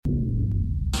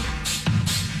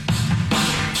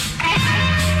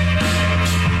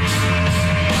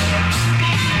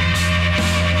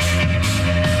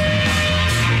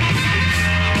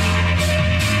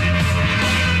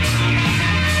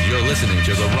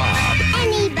Rob.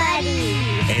 Anybody.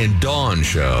 And Dawn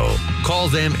Show. Call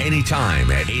them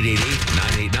anytime at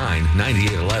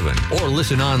 888-989-9811 or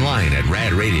listen online at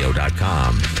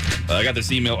radradio.com. I got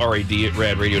this email,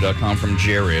 rad@radradio.com, from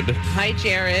Jared. Hi,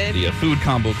 Jared. The food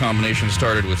combo combination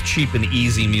started with cheap and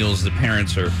easy meals that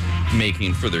parents are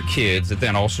making for their kids. It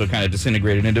then also kind of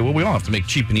disintegrated into, well, we all have to make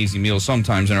cheap and easy meals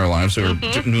sometimes in our lives. So we're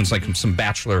doing like some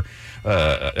bachelor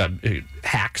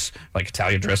hacks, like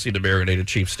Italian dressing to marinated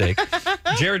cheap steak.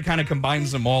 Jared kind of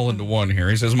combines them all into one here.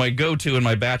 He says, my go-to in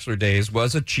my bachelor days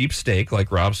was a cheap steak,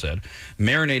 like Rob said,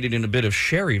 marinated in a bit of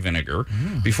sherry vinegar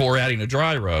before adding a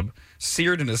dry rub,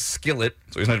 seared in a skillet,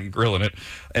 so he's not even grilling it,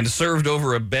 and served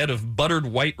over a bed of buttered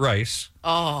white rice,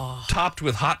 topped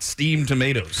with hot steamed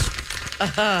tomatoes.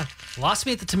 Lost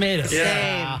me at the tomatoes.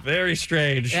 Yeah, very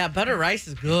strange. Yeah, butter rice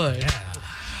is good. Yeah.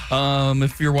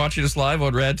 If you're watching us live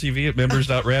on Rad TV at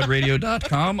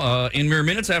members.radradio.com, in mere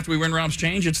minutes after we win Rob's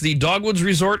Change, it's the Dogwoods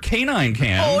Resort Canine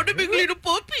Cam. Oh, the big little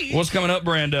puppy. What's coming up,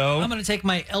 Brando? I'm going to take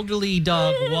my elderly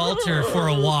dog, Walter, for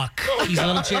a walk. He's a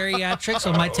little geriatric,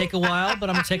 so it might take a while, but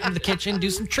I'm going to take him to the kitchen, do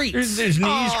some treats. His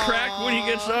knees crack when he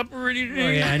gets up. Oh,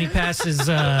 yeah, and he passes,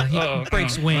 he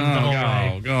breaks wings the whole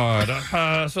way. Oh,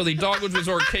 God. So the Dogwoods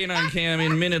Resort Canine Cam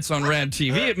in minutes on Rad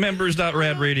TV at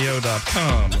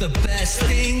members.radradio.com. The best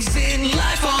things in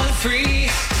life are free.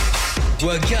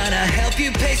 We're gonna help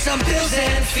you pay some bills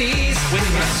and fees. With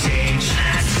Rob's Change,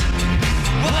 that's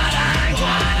what I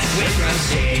want. With Rob's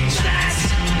Change, that's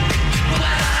what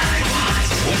I want.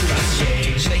 With Rob's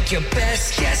Change, make your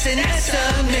best guess and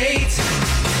estimate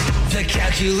the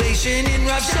calculation in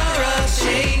Rob's Change. With Rob's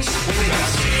Change,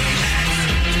 that's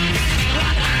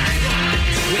what I want.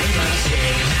 With Rob's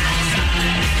Change,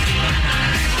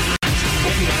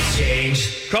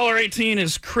 Change. Caller 18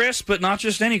 is Chris, but not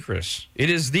just any Chris. It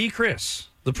is the Chris,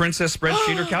 the Princess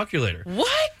Spreadsheet or Calculator.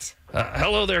 What?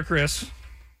 Hello there, Chris.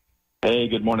 Hey,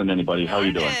 good morning, anybody. How are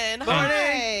you doing?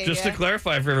 Morning. Just to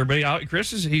clarify for everybody,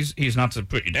 Chris is he's not to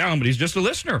put you down, but he's just a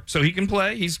listener, so he can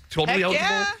play. He's totally Heck eligible.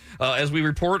 yeah. As we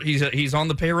report, he's on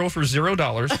the payroll for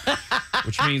 $0,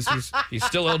 which means he's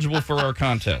still eligible for our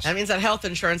contest. That means that health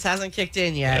insurance hasn't kicked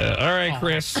in yet. All right,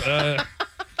 Chris.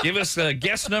 Give us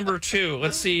guess number 2.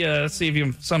 Let's see if you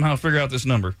can somehow figure out this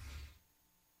number.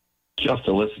 Just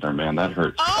a listener, man. That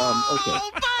hurts. Buddy!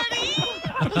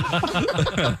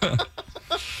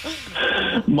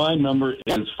 My number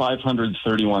is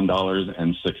 $531.60. All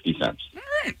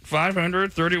right,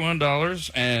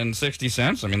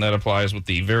 $531.60. I mean, that applies with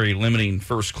the very limiting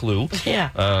first clue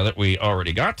that we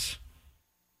already got.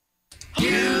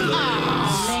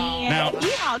 Now,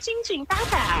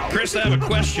 Chris, I have a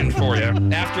question for you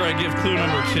after I give clue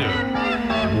number 2.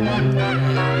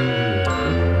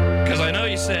 Because I know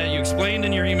you explained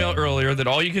in your email earlier that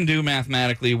all you can do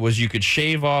mathematically was you could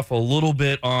shave off a little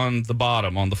bit on the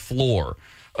bottom, on the floor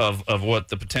of what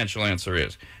the potential answer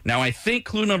is. Now, I think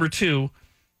clue number 2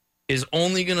 is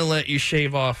only going to let you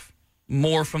shave off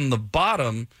more from the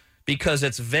bottom because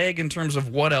it's vague in terms of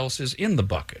what else is in the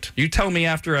bucket. You tell me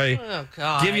after I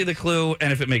give you the clue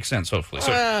and if it makes sense, hopefully.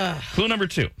 So, clue number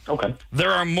 2. Okay.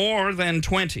 There are more than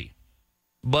 20,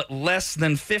 but less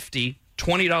than 50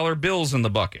 $20 bills in the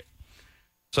bucket.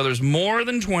 So there's more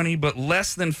than 20, but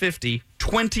less than 50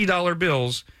 $20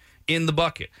 bills in the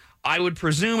bucket. I would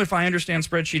presume, if I understand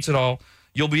spreadsheets at all,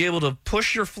 you'll be able to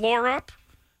push your floor up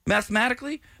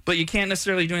mathematically, but you can't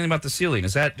necessarily do anything about the ceiling.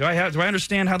 Is that do I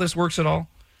understand how this works at all?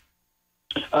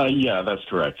 Yeah, that's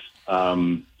correct.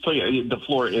 So, the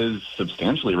floor is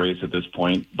substantially raised at this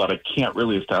point, but I can't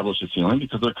really establish a ceiling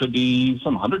because there could be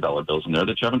some $100 bills in there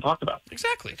that you haven't talked about.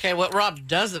 Exactly. Okay, what Rob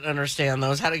doesn't understand,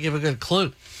 though, is how to give a good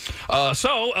clue.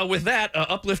 So, with that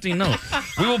uplifting note,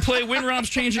 we will play Win Rob's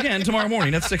Change again tomorrow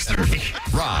morning at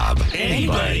 6:30. Rob,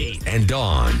 anybody, and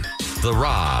Dawn. The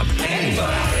Rob,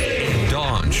 anybody, and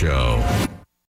Dawn Show.